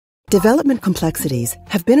Development complexities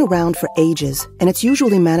have been around for ages, and it's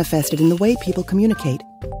usually manifested in the way people communicate.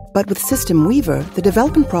 But with SystemWeaver, the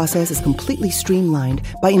development process is completely streamlined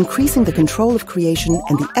by increasing the control of creation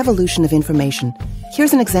and the evolution of information.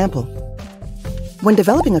 Here's an example. When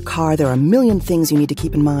developing a car, there are a million things you need to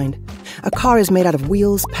keep in mind. A car is made out of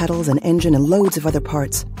wheels, pedals, an engine, and loads of other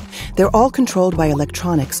parts. They're all controlled by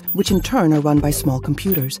electronics, which in turn are run by small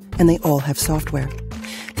computers, and they all have software.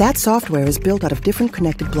 That software is built out of different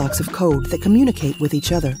connected blocks of code that communicate with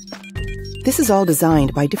each other. This is all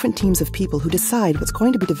designed by different teams of people who decide what's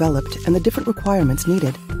going to be developed and the different requirements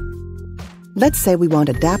needed. Let's say we want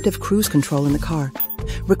adaptive cruise control in the car.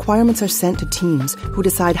 Requirements are sent to teams who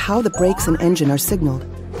decide how the brakes and engine are signaled.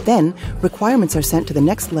 Then, requirements are sent to the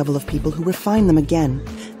next level of people who refine them again.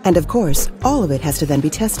 And of course, all of it has to then be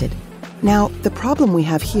tested. Now, the problem we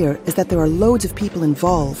have here is that there are loads of people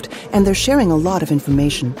involved, and they're sharing a lot of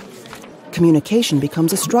information. Communication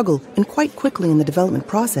becomes a struggle, and quite quickly in the development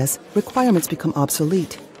process, requirements become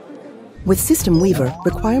obsolete. With SystemWeaver,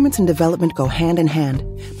 requirements and development go hand in hand.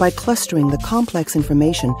 By clustering the complex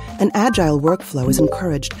information, an agile workflow is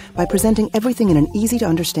encouraged by presenting everything in an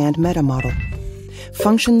easy-to-understand meta model.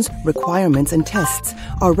 Functions, requirements, and tests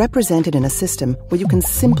are represented in a system where you can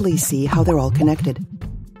simply see how they're all connected.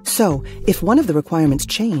 So, if one of the requirements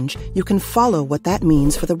change, you can follow what that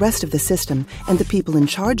means for the rest of the system and the people in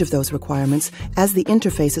charge of those requirements as the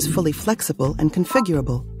interface is fully flexible and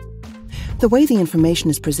configurable. The way the information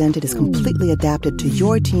is presented is completely adapted to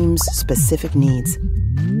your team's specific needs.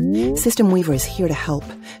 SystemWeaver is here to help,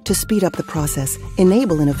 to speed up the process,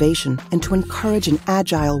 enable innovation, and to encourage an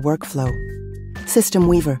agile workflow.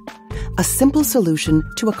 SystemWeaver, a simple solution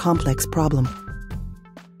to a complex problem.